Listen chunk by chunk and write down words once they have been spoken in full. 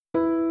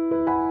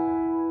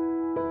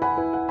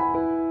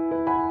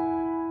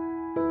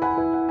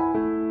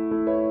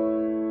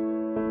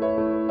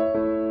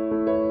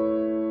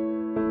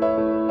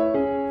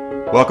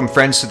Welcome,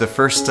 friends, to the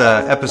first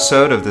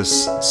episode of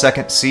this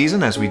second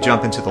season as we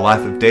jump into the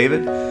life of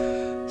David.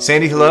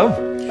 Sandy, hello.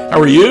 How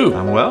are you?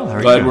 I'm well. How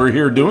are Glad you? we're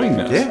here doing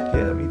this.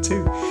 Yeah, me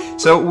too.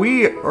 So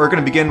we are going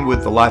to begin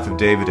with the life of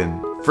David in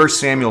 1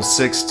 Samuel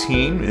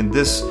 16, and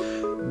this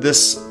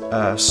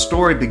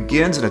story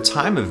begins in a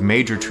time of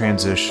major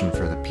transition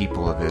for the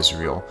people of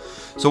Israel.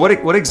 So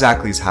what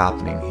exactly is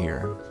happening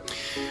here?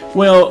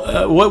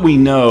 Well, what we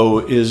know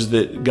is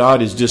that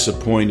God is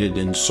disappointed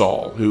in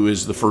Saul, who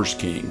is the first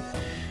king.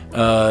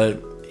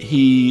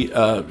 He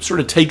sort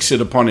of takes it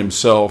upon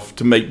himself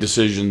to make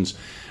decisions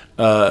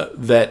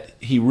that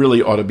he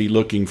really ought to be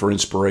looking for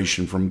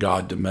inspiration from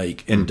God to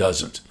make, and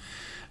doesn't.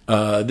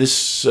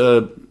 Saul's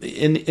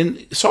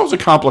a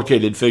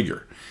complicated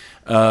figure.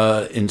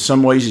 In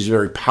some ways, he's a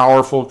very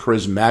powerful,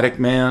 charismatic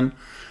man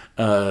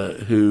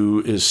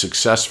who is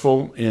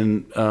successful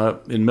in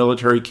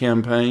military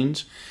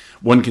campaigns.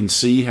 One can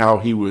see how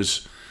he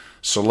was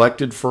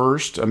selected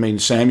first. I mean,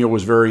 Samuel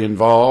was very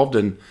involved,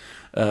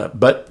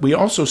 but we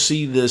also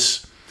see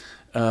this,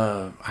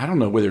 I don't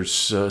know whether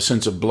it's a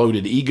sense of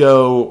bloated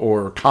ego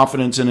or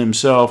confidence in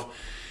himself.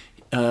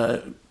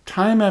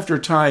 Time after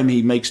time,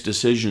 he makes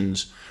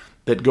decisions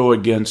that go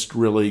against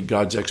really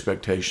God's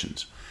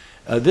expectations.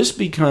 This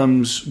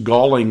becomes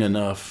galling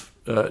enough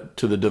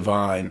to the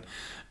divine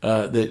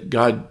that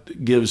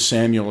God gives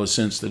Samuel a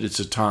sense that it's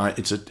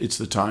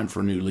the time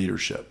for new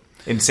leadership.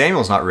 And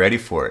Samuel's not ready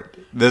for it.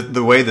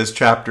 The way this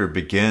chapter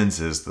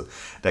begins is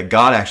that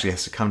God actually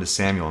has to come to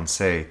Samuel and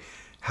say,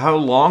 "How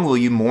long will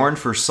you mourn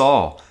for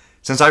Saul,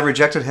 since I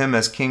rejected him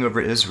as king over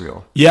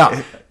Israel?"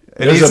 Yeah.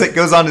 And it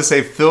goes on to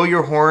say, "Fill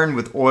your horn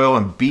with oil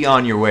and be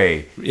on your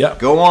way." Yeah.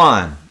 Go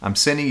on. I'm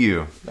sending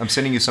you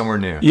somewhere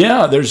new.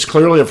 Yeah, there's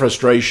clearly a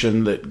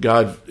frustration that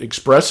God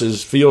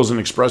feels and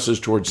expresses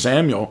towards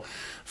Samuel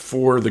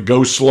for the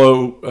go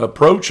slow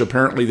approach,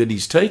 apparently, that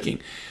he's taking.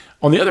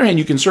 On the other hand,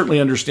 you can certainly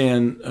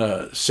understand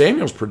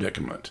Samuel's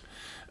predicament,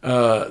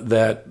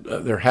 that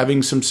they're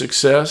having some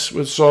success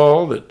with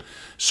Saul, that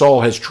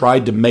Saul has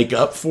tried to make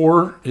up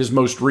for his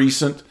most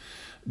recent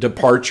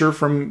departure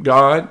from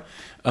God.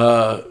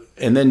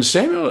 And then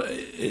Samuel,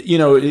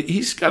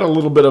 he's got a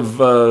little bit of,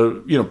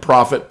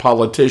 prophet,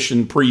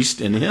 politician,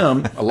 priest in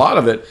him, a lot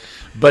of it.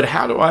 But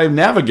how do I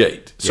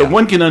navigate? So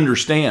one can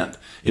understand.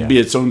 It'd be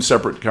its own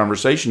separate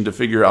conversation to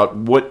figure out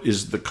what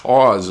is the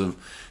cause of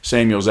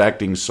Samuel's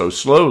acting so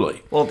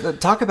slowly. Well,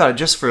 talk about it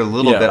just for a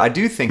little bit. I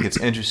do think it's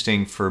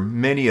interesting for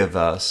many of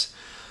us.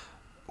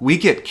 We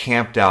get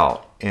camped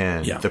out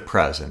in the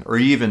present or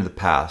even the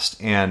past.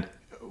 And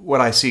what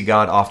I see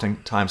God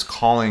oftentimes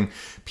calling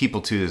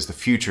people to is the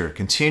future.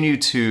 Continue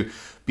to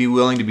be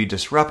willing to be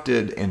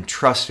disrupted and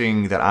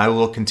trusting that I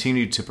will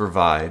continue to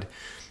provide.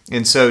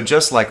 And so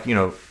just like,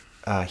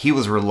 he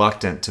was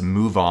reluctant to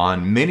move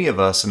on, many of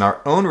us in our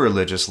own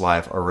religious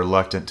life are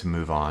reluctant to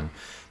move on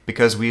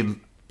because we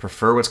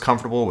prefer what's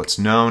comfortable, what's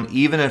known,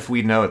 even if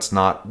we know it's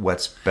not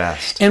what's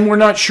best. And we're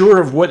not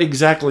sure of what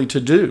exactly to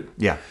do.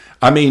 Yeah.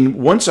 I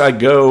mean, once I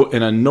go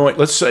and anoint,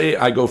 let's say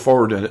I go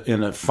forward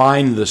and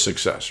find the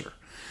successor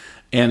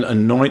and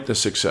anoint the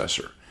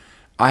successor.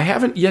 I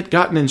haven't yet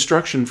gotten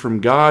instruction from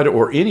God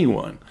or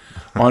anyone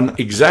on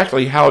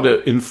exactly how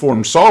to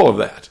inform Saul of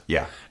that.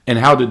 Yeah. And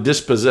how to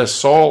dispossess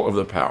Saul of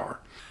the power.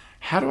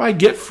 How do I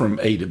get from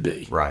A to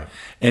B? Right.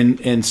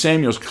 And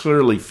Samuel's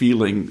clearly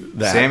feeling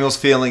that. Samuel's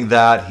feeling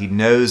that. He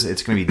knows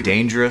it's going to be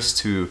dangerous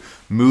to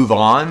move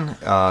on,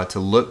 to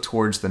look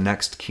towards the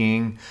next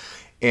king.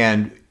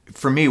 And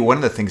for me, one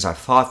of the things I've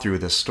thought through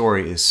this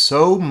story is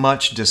so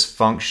much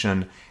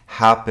dysfunction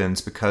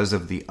happens because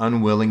of the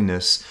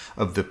unwillingness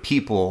of the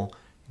people,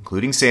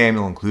 including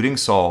Samuel, including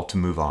Saul, to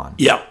move on.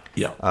 Yeah.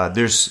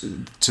 There's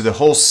to the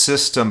whole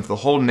system, the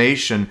whole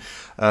nation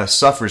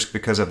suffers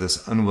because of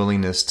this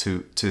unwillingness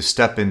to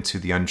step into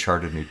the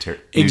uncharted new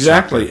territory.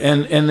 Exactly,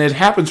 and it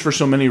happens for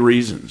so many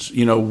reasons.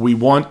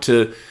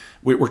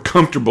 We're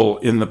comfortable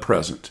in the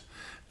present.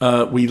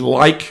 We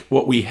like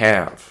what we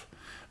have.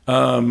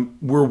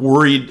 We're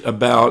worried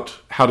about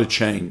how to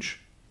change,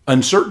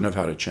 uncertain of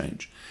how to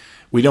change.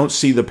 We don't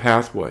see the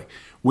pathway.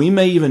 We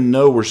may even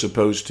know we're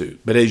supposed to,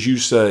 but as you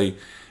say,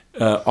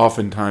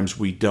 oftentimes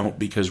we don't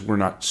because we're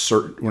not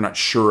certain, we're not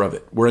sure of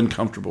it. We're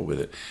uncomfortable with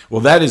it.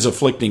 Well, that is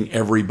afflicting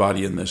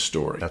everybody in this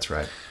story. That's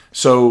right.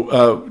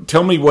 So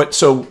tell me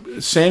so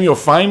Samuel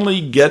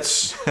finally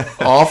gets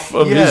off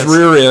of his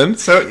rear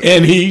end,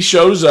 and he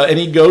shows up, and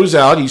he goes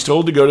out. He's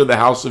told to go to the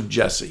house of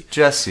Jesse.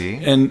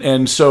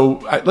 And so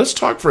let's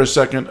talk for a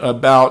second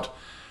about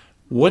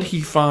what he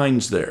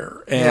finds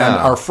there and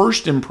our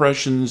first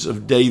impressions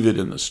of David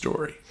in the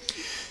story.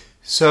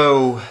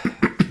 So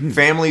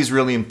family is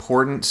really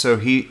important. So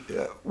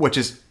which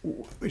is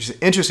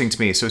interesting to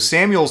me. So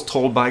Samuel's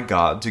told by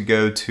God to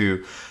go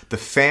to the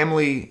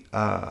family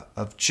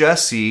of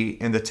Jesse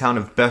in the town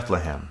of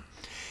Bethlehem.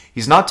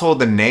 He's not told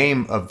the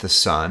name of the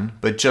son,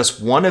 but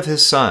just one of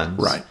his sons.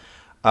 Right.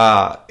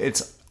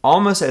 It's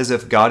almost as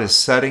if God is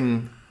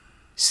setting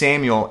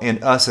Samuel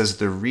and us as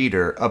the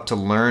reader up to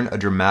learn a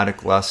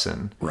dramatic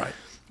lesson. Right.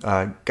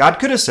 God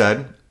could have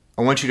said,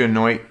 "I want you to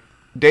anoint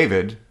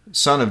David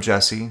son of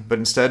Jesse, but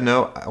instead,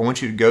 no, I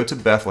want you to go to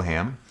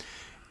Bethlehem,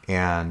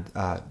 and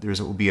there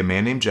will be a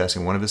man named Jesse,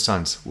 and one of his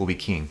sons will be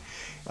king.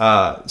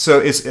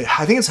 So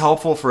I think it's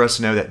helpful for us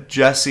to know that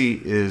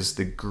Jesse is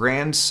the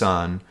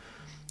grandson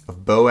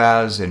of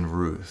Boaz and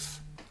Ruth,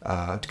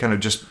 to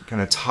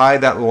kind of tie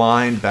that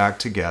line back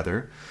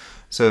together.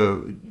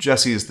 So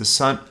Jesse is the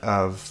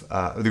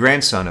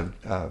grandson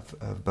of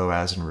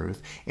Boaz and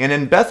Ruth, and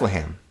in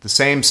Bethlehem, the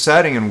same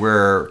setting and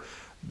where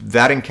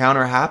that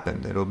encounter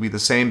happened. It'll be the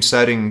same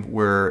setting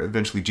where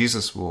eventually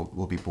Jesus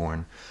will be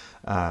born,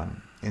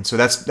 and so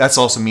that's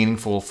also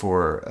meaningful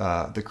for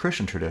the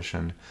Christian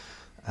tradition.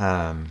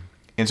 And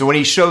so when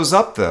he shows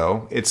up,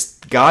 though,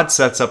 God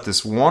sets up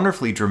this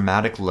wonderfully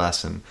dramatic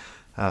lesson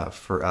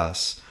for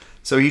us.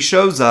 So he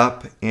shows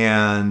up,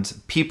 and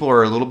people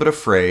are a little bit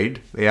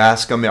afraid. They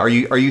ask him, "Are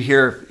you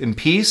here in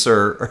peace,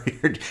 or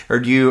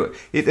do you?"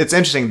 It's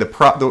interesting.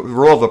 The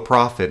role of a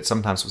prophet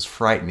sometimes was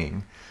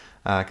frightening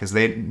because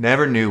they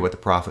never knew what the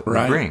prophet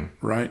would bring.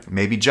 Right.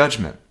 Maybe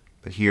judgment,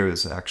 but here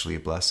is actually a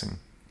blessing.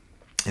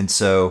 And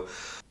so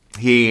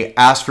he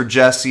asked for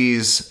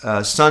Jesse's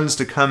sons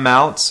to come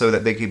out so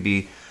that they could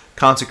be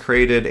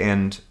consecrated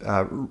and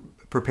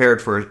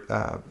prepared for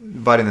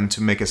inviting them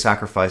to make a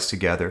sacrifice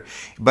together.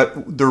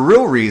 But the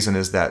real reason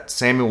is that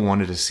Samuel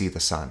wanted to see the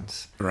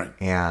sons. Right.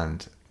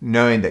 And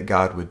knowing that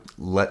God would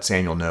let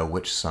Samuel know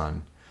which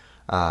son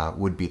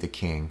would be the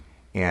king.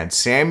 And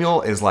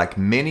Samuel is like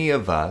many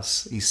of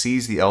us. He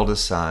sees the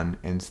eldest son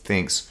and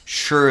thinks,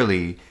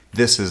 surely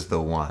this is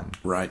the one.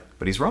 Right.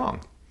 But he's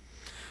wrong.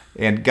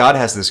 And God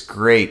has this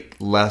great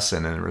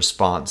lesson in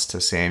response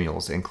to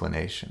Samuel's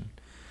inclination,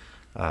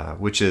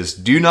 which is,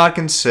 do not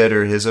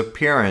consider his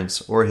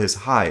appearance or his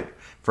height,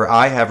 for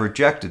I have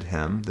rejected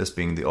him, this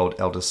being the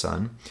eldest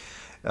son.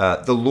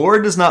 The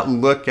Lord does not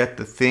look at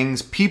the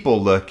things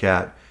people look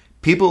at.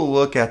 People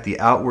look at the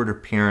outward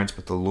appearance,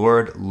 but the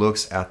Lord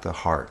looks at the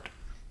heart.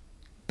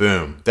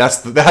 Boom.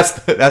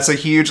 That's a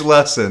huge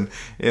lesson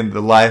in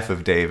the life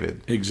of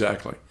David.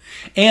 Exactly.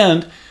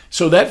 And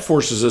so that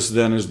forces us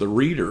then as the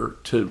reader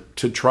to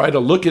try to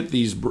look at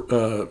these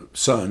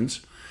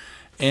sons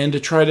and to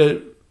try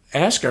to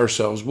ask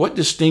ourselves, what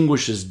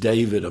distinguishes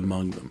David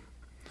among them?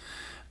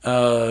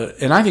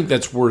 And I think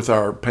that's worth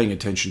our paying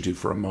attention to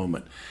for a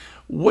moment.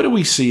 What do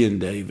we see in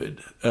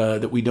David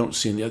that we don't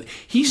see in the other?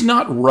 He's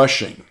not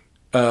rushing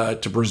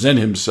to present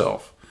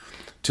himself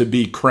to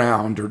be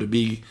crowned or to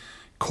be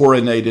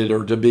coronated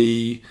or to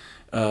be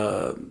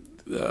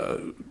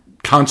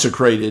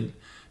consecrated,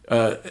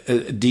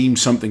 deemed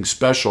something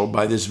special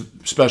by this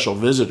special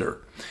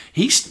visitor.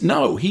 He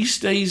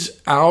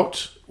stays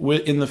out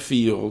in the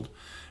field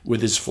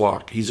with his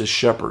flock. He's a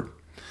shepherd.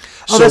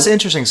 Oh, that's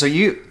interesting. So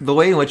the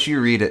way in which you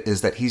read it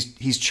is that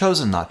he's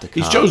chosen not to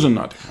come. He's chosen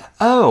not to come.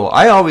 Oh,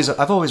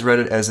 I've always read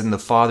it as in the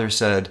Father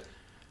said,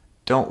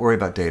 "Don't worry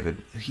about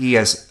David. He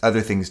has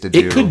other things to do."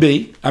 It could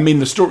be. I mean,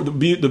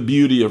 the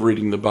beauty of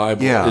reading the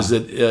Bible is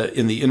that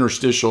in the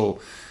interstitial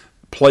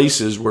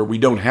places where we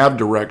don't have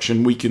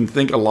direction, we can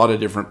think a lot of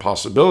different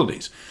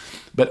possibilities.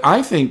 But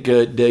I think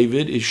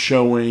David is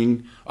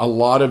showing a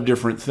lot of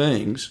different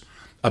things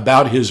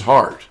about his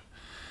heart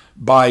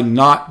by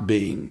not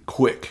being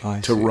quick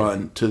to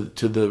run to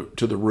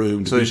the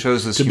room. So it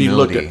shows this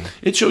humility. Be looked at.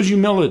 It shows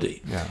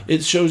humility. Yeah.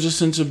 It shows a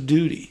sense of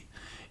duty.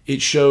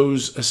 It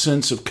shows a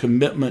sense of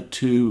commitment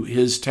to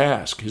his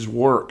task, his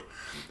work.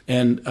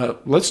 And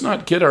let's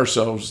not kid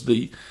ourselves.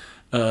 The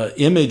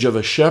image of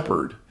a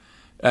shepherd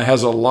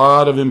has a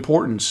lot of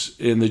importance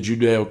in the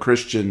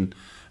Judeo-Christian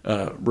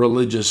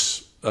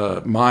religious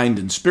mind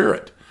and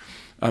spirit.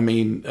 I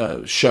mean,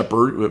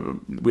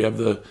 shepherd. We have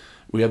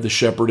the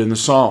shepherd in the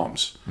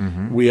Psalms.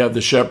 Mm-hmm. We have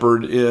the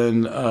shepherd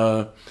in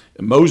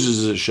Moses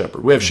is a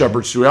shepherd. We have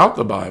shepherds throughout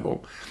the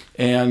Bible,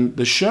 and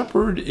the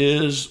shepherd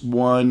is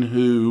one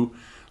who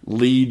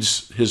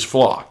leads his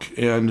flock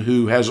and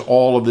who has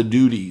all of the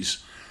duties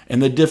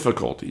and the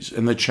difficulties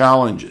and the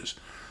challenges.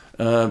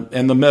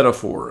 And the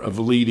metaphor of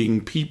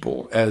leading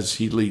people as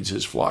he leads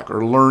his flock,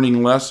 or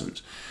learning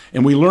lessons.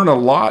 And we learn a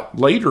lot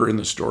later in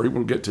the story.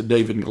 We'll get to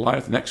David and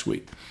Goliath next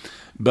week.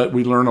 But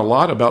we learn a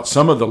lot about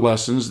some of the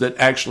lessons that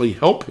actually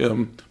help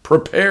him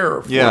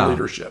prepare for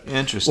leadership.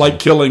 Interesting. Like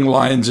killing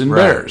lions and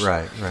bears.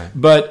 Right.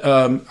 But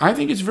I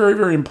think it's very,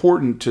 very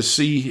important to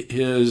see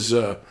his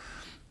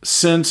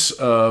sense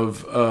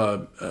of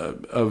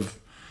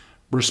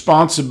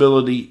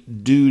responsibility,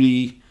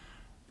 duty,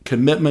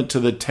 commitment to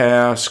the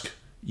task,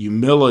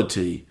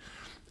 humility,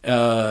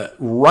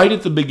 right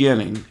at the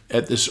beginning,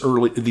 at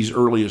these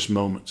earliest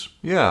moments.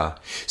 Yeah.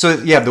 So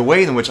the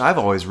way in which I've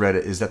always read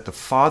it is that the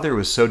father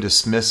was so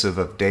dismissive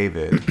of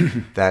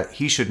David that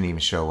he shouldn't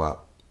even show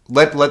up.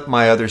 Let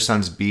my other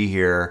sons be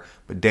here,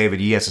 but David,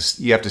 you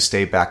have to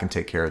stay back and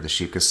take care of the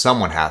sheep because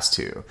someone has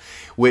to.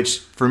 Which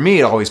for me,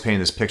 it always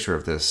painted this picture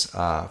of this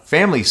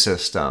family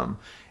system.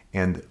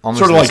 And almost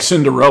sort of like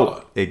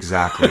Cinderella.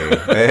 Exactly.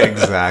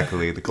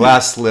 The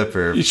glass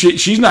slipper.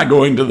 She's not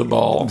going to the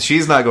ball.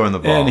 She's not going to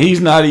the ball. And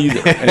he's not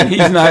either.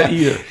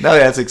 No,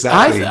 that's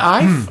exactly.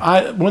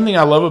 One thing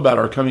I love about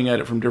our coming at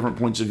it from different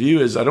points of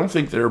view is I don't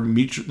think they're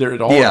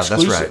at all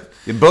exclusive. That's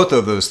right. Both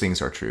of those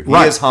things are true. He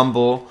is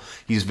humble.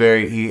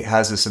 He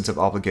has a sense of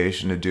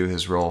obligation to do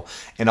his role.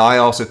 And I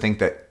also think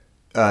that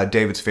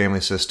David's family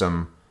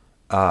system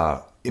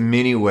in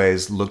many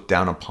ways looked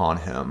down upon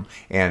him.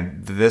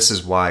 And this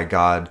is why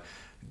God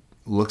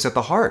looks at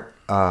the heart,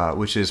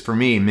 which is, for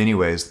me, in many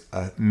ways,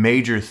 a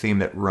major theme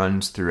that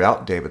runs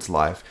throughout David's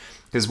life.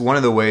 Because one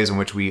of the ways in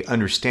which we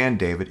understand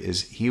David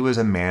is he was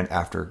a man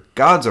after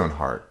God's own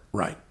heart.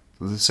 Right.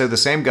 So the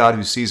same God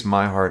who sees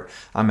my heart,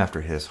 I'm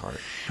after his heart.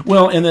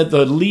 Well, and that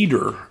the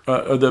leader,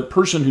 the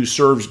person who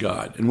serves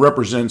God and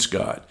represents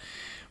God,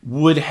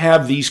 would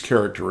have these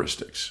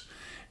characteristics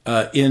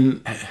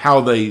in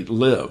how they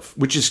live,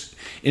 which is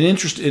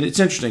it's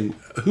interesting.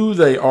 Who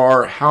they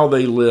are, how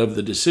they live,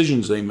 the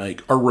decisions they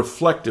make are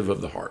reflective of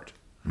the heart.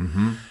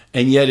 Mm-hmm.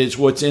 And yet it's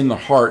what's in the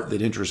heart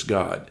that interests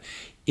God.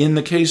 In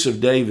the case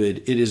of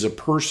David, it is a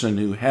person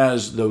who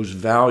has those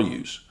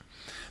values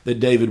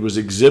that David was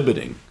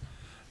exhibiting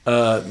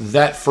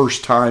that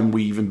first time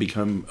we even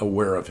become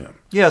aware of him.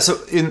 Yeah,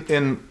 so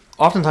in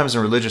oftentimes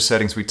in religious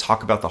settings, we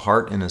talk about the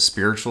heart in a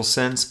spiritual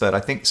sense, but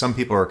I think some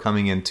people are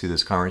coming into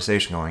this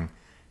conversation going,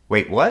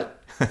 wait, what?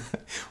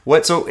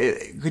 What? So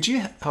could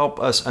you help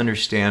us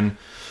understand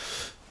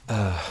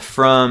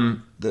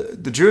from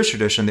the Jewish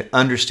tradition, the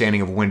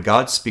understanding of when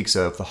God speaks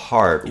of the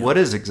heart, what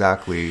is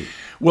exactly...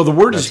 Well, the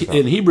word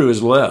in Hebrew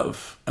is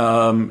lev,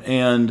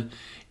 and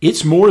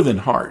it's more than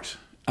heart.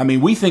 I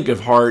mean, we think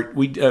of heart,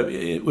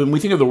 when we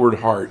think of the word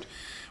heart,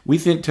 we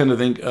tend to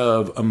think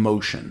of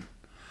emotion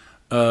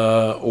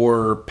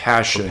or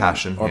passion.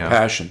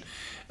 Passion.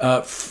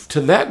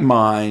 To that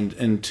mind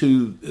and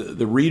to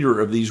the reader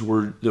of the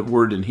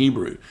word in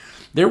Hebrew,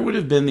 there would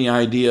have been the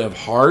idea of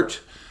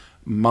heart,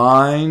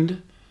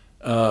 mind,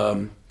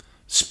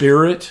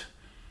 spirit,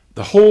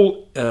 the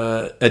whole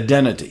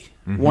identity.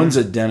 Mm-hmm. One's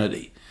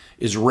identity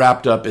is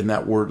wrapped up in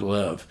that word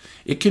lev.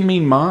 It can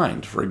mean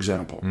mind, for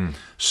example. Mm.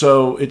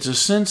 So it's a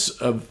sense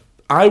of,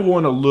 I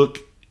want to look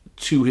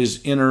to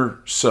his inner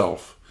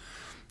self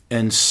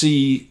and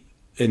see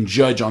and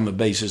judge on the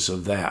basis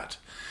of that.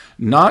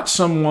 Not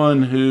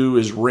someone who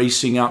is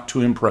racing out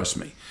to impress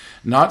me.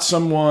 Not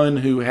someone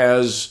who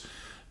has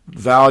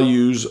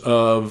values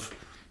of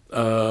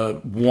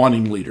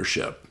wanting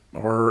leadership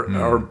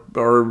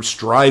or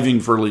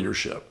striving for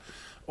leadership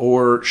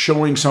or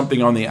showing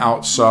something on the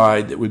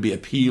outside that would be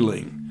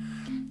appealing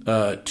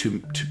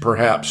to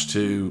perhaps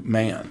to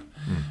man.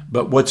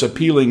 But what's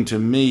appealing to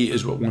me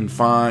is what one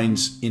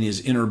finds in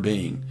his inner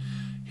being.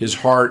 His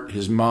heart,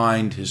 his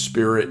mind, his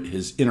spirit,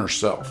 his inner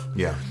self.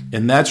 Yeah.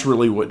 And that's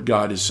really what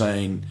God is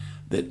saying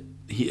that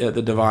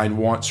the divine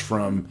wants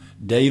from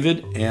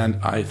David and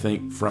I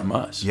think from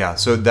us. Yeah,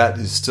 so that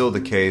is still the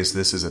case.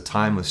 This is a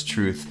timeless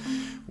truth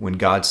when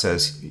God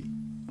says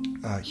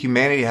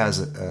humanity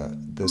has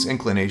this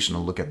inclination to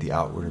look at the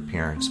outward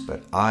appearance,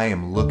 but I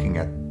am looking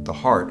at the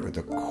heart or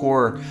the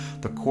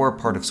core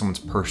part of someone's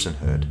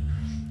personhood.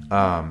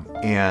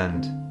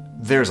 And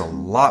there's a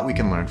lot we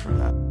can learn from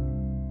that.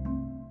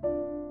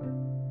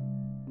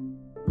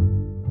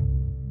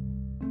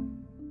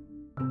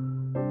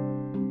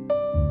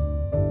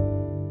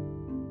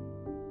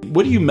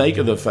 What do you make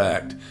of the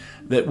fact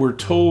that we're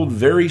told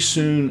very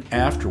soon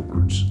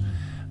afterwards,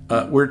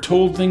 we're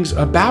told things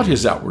about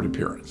his outward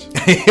appearance?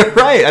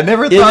 Right, I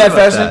never thought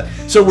about that.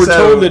 So we're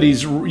told that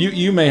he's,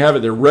 you may have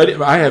it there, ready.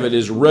 I have it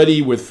as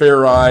ready with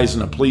fair eyes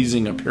and a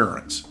pleasing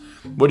appearance.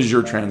 What does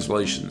your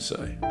translation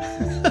say?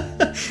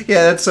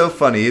 Yeah, that's so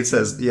funny. It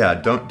says,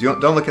 don't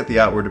look at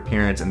the outward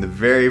appearance, and the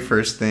very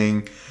first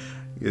thing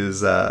is,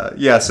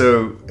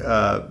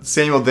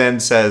 Samuel then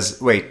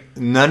says, wait,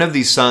 none of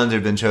these sons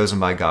have been chosen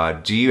by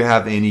God. Do you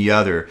have any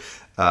other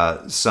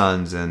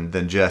sons? And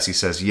then Jesse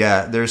says,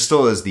 yeah, there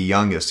still is the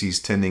youngest. He's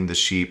tending the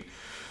sheep.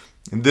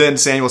 And then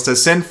Samuel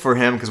says, send for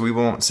him because we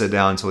won't sit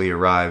down until he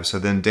arrives. So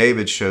then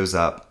David shows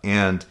up,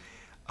 and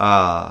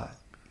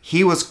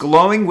he was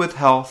glowing with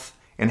health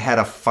and had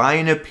a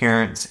fine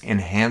appearance and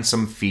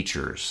handsome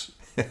features.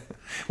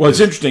 Well, it's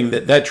interesting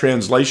that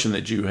translation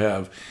that you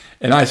have,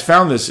 and I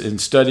found this in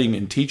studying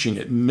and teaching,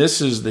 it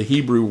misses the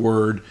Hebrew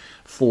word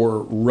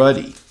for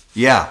ruddy.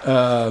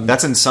 Yeah,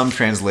 that's in some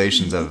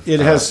translations of... It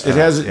has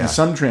it in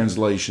some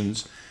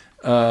translations.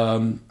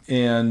 So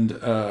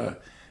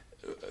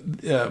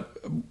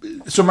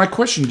my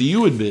question to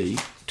you would be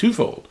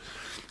twofold.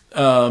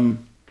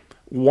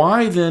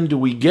 Why then do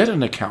we get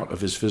an account of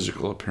his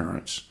physical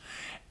appearance?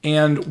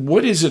 And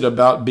what is it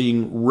about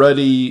being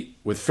ruddy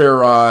with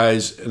fair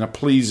eyes and a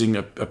pleasing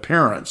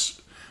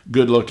appearance,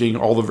 good looking,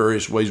 all the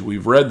various ways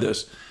we've read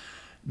this,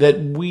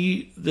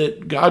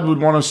 that God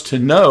would want us to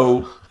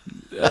know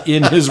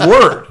in his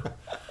word?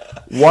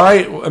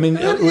 Why? I mean,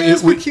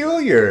 it's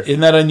peculiar.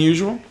 Isn't that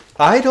unusual?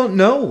 I don't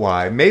know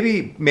why.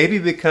 Maybe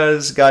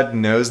because God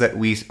knows that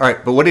we... All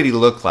right, but what did he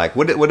look like?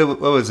 What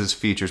was his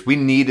features? We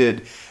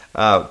needed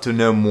to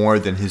know more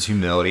than his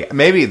humility.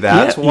 Maybe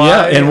that's why.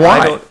 Yeah, and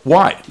why?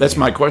 Why? That's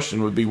my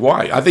question would be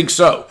why. I think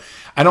so.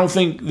 I don't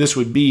think this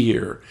would be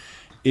here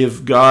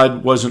if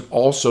God wasn't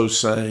also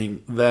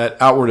saying that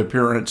outward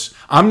appearance,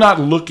 I'm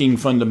not looking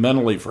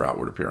fundamentally for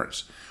outward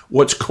appearance.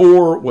 What's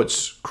core,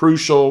 what's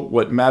crucial,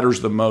 what matters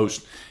the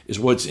most is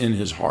what's in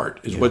his heart,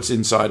 is what's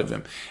inside of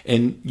him.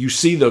 And you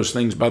see those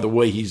things by the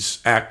way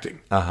he's acting.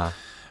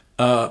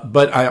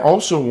 But I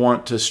also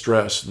want to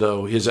stress,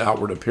 though, his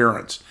outward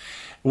appearance.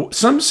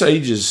 Some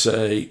sages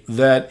say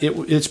that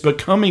it's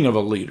becoming of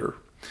a leader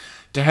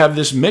to have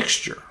this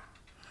mixture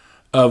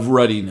of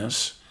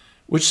ruddiness,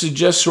 which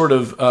suggests sort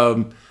of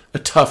a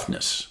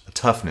toughness. A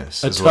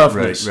toughness. A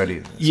toughness.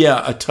 Readiness.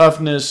 Yeah, a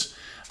toughness,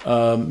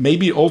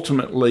 maybe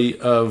ultimately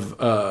of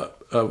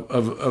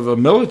a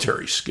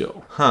military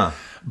skill.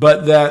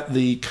 But that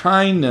the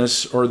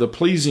kindness or the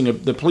pleasing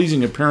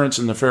appearance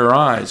and the fair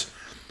eyes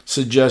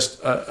suggest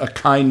a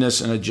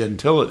kindness and a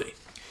gentility.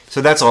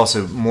 So that's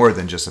also more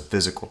than just a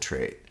physical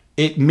trait.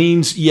 It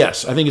means,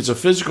 yes, I think it's a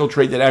physical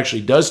trait that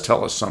actually does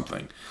tell us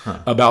something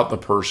about the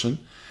person.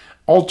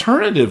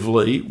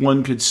 Alternatively,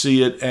 one could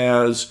see it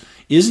as,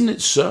 isn't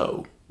it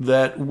so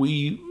that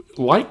we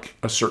like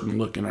a certain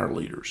look in our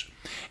leaders?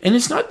 And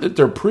it's not that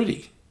they're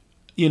pretty,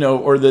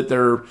 or that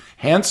they're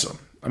handsome.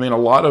 I mean, a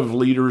lot of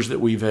leaders that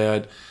we've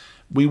had,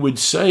 we would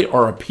say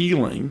are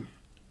appealing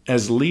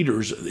as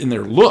leaders in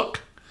their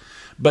look,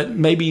 but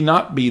maybe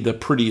not be the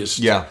prettiest.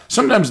 Yeah.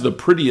 Sometimes the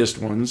prettiest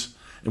ones,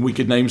 and we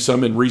could name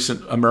some in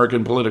recent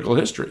American political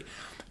history,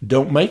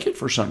 don't make it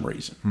for some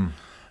reason.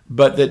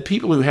 But that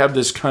people who have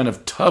this kind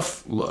of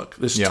tough look,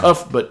 this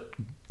tough but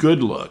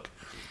good look,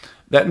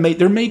 there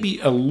may be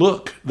a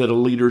look that a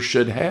leader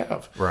should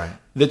have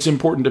that's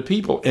important to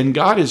people. And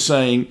God is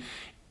saying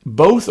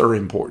both are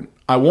important.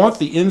 I want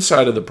the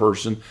inside of the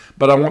person,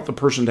 but I want the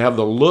person to have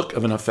the look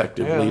of an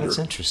effective leader. That's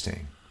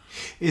interesting.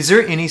 Is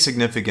there any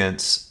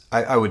significance?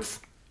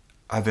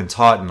 I've been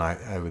taught, and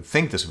I would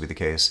think this would be the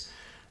case,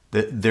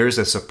 that there's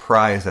a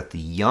surprise that the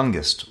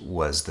youngest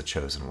was the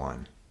chosen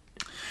one.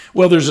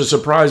 Well, there's a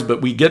surprise,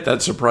 but we get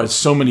that surprise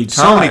so many times.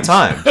 So many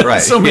times,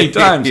 right? So many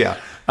times. Yeah.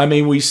 I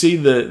mean, we see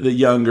the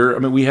younger. I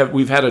mean,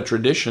 we've had a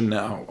tradition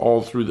now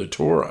all through the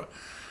Torah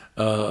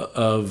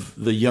of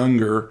the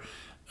younger,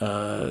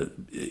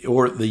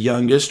 or the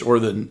youngest, or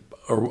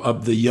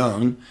of the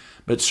young.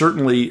 But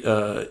certainly,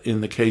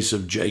 in the case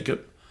of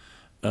Jacob,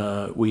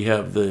 we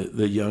have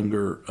the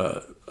younger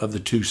of the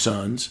two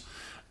sons,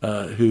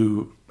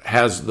 who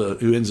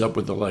ends up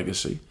with the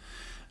legacy.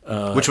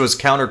 Which was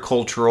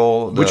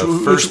countercultural. The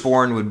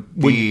firstborn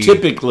would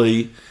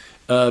typically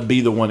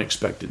be the one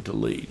expected to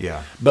lead.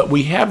 Yeah. But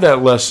we have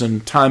that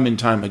lesson time and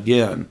time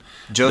again.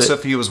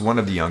 Joseph, he was one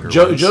of the younger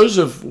ones.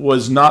 Joseph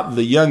was not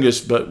the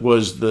youngest, but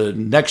was the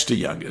next to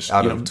youngest.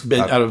 Out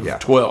of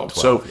 12.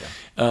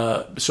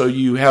 So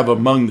you have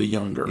among the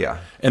younger. Yeah.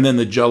 And then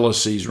the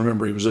jealousies.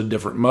 Remember, he was a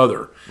different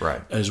mother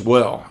as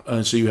well.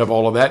 And so you have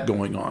all of that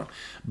going on.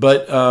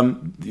 But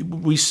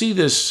we see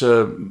this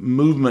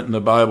movement in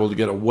the Bible to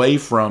get away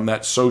from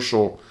that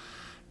social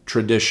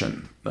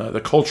tradition,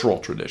 the cultural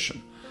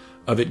tradition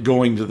of it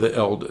going to the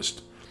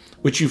eldest,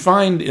 which you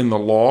find in the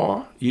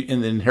law,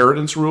 in the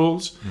inheritance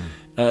rules.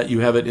 You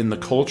have it in the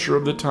culture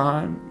of the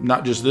time,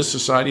 not just this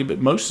society, but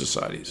most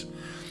societies.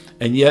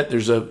 And yet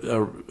there's a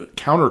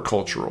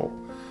countercultural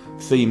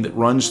theme that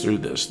runs through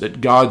this,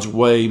 that God's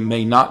way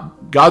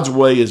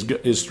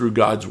is through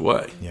God's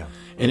way. Yeah.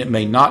 And it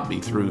may not be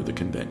through the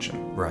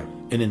convention. Right.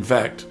 And in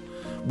fact,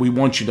 we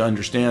want you to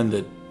understand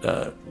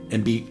that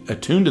and be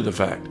attuned to the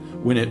fact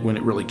when it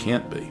really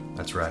can't be.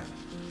 That's right.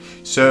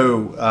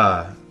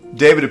 So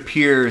David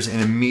appears,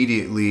 and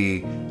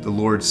immediately the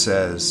Lord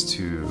says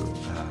to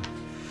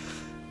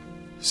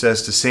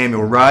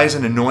Samuel, "Rise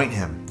and anoint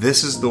him.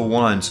 This is the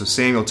one." So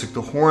Samuel took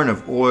the horn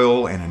of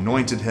oil and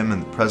anointed him in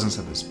the presence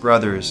of his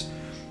brothers.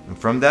 And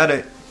from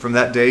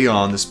that day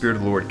on, the Spirit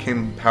of the Lord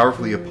came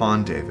powerfully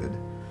upon David.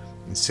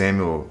 And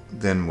Samuel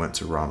then went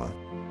to Ramah.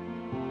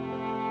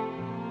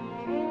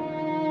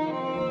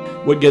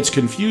 What gets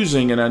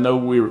confusing, and I know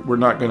we're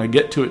not going to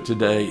get to it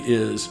today,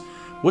 is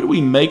what do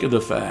we make of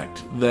the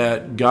fact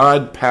that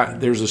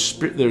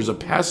there's a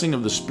passing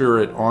of the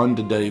Spirit on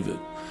to David,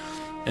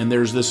 and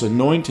there's this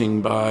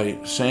anointing by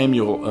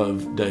Samuel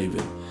of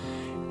David,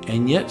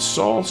 and yet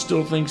Saul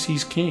still thinks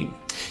he's king?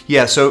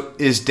 Yeah, so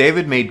is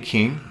David made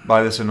king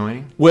by this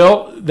anointing?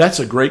 Well, that's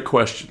a great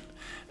question.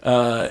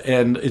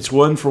 And it's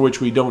one for which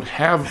we don't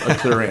have a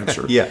clear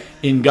answer.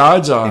 In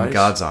God's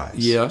eyes.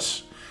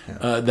 Yes.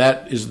 Yeah.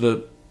 That is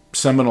the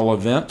seminal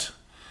event.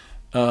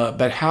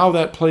 But how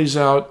that plays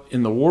out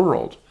in the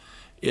world,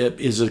 it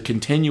is a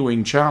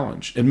continuing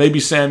challenge. And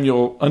maybe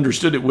Samuel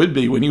understood it would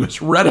be when he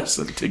was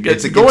reticent to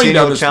get going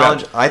down this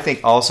challenge. I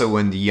think also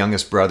when the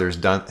youngest brother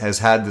has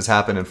had this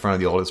happen in front of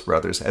the oldest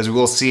brothers, as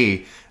we'll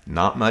see,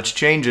 not much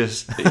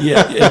changes.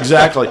 Yeah,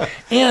 exactly.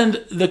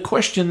 And the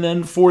question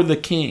then for the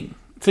king,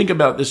 think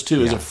about this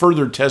too, as a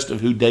further test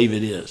of who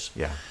David is.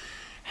 Yeah.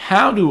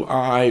 How do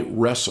I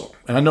wrestle?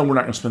 And I know we're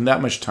not going to spend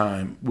that much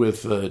time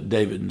with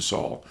David and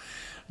Saul,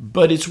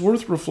 But it's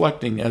worth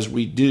reflecting as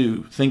we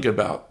do think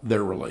about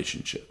their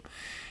relationship.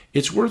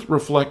 It's worth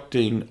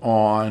reflecting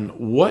on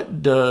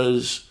what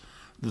does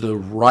the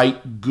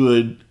right,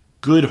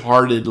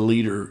 good-hearted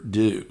leader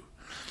do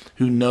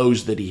who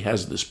knows that he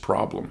has this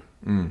problem?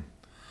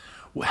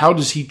 How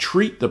does he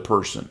treat the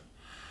person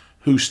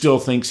who still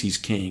thinks he's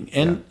king,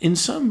 and in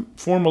some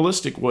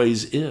formalistic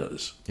ways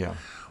is? Yeah.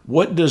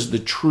 What does the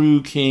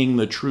true king,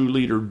 the true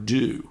leader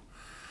do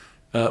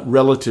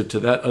relative to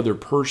that other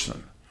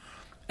person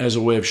as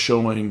a way of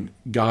showing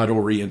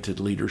God-oriented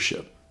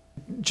leadership?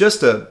 Just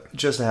to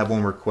have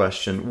one more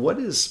question, what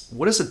is the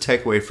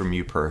takeaway from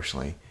you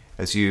personally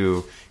as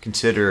you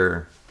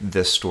consider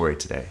this story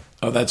today?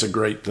 Oh, that's a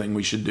great thing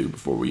we should do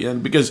before we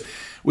end, because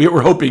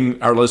we're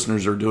hoping our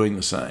listeners are doing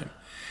the same.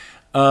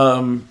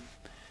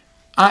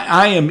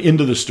 I am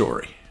into the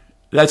story.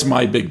 That's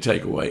my big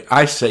takeaway.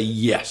 I say,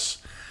 yes,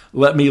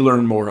 let me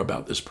learn more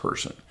about this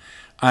person.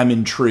 I'm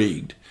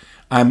intrigued.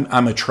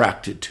 I'm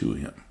attracted to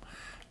him.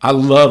 I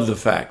love the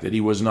fact that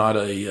he was not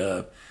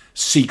a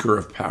seeker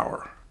of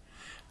power.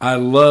 I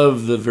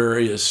love the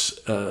various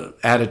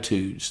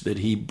attitudes that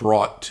he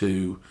brought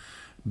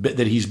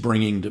that he's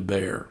bringing to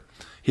bear.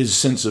 His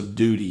sense of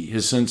duty,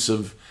 his sense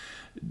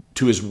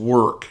to his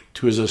work,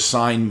 to his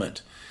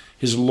assignment,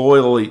 his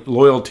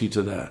loyalty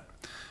to that.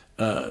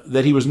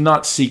 That he was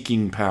not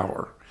seeking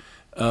power,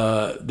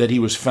 that he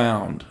was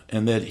found,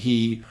 and that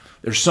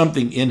there's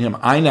something in him.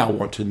 I now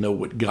want to know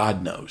what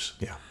God knows.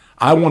 Yeah.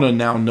 I want to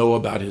now know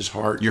about his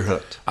heart. You're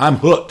hooked. I'm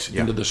hooked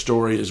into the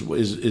story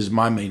is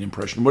my main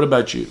impression. What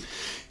about you?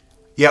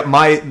 Yeah,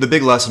 the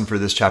big lesson for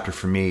this chapter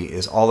for me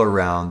is all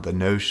around the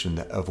notion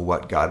of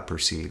what God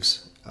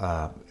perceives.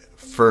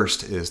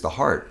 First is the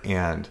heart,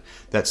 and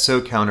that's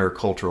so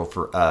countercultural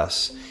for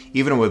us,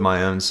 even with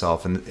my own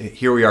self. And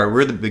here we are,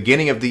 we're at the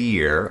beginning of the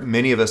year.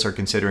 Many of us are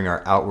considering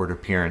our outward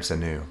appearance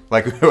anew.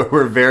 Like,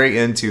 we're very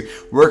into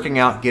working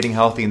out, getting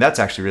healthy, and that's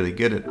actually really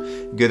good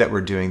that we're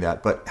doing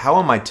that. But how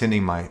am I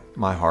tending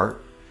my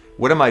heart?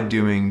 What am I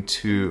doing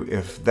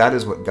if that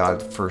is what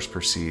God first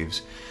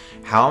perceives,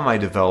 how am I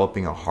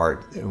developing a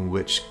heart in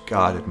which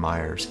God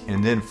admires?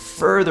 And then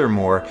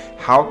furthermore,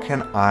 how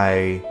can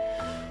I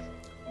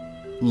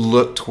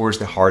look towards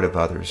the heart of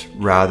others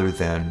rather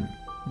than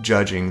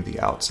judging the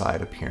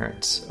outside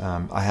appearance?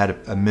 I had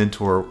a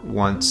mentor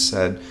once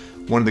said,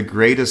 one of the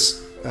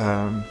greatest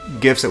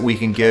gifts that we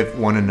can give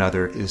one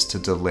another is to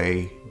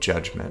delay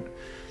judgment.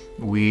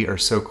 We are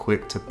so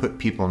quick to put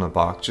people in a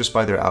box just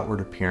by their outward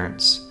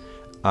appearance.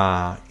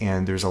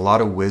 And there's a lot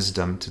of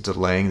wisdom to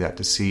delaying that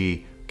to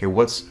see, okay,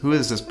 who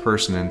is this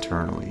person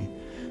internally?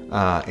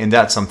 And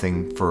that's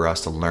something for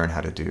us to learn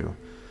how to do.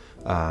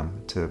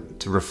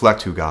 To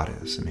reflect who God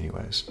is in many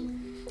ways.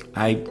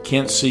 I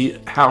can't see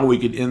how we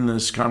could end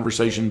this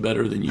conversation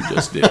better than you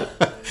just did.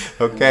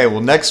 Okay,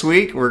 well, next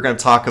week we're going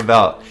to talk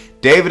about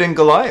David and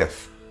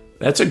Goliath.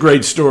 That's a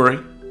great story.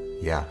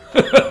 Yeah.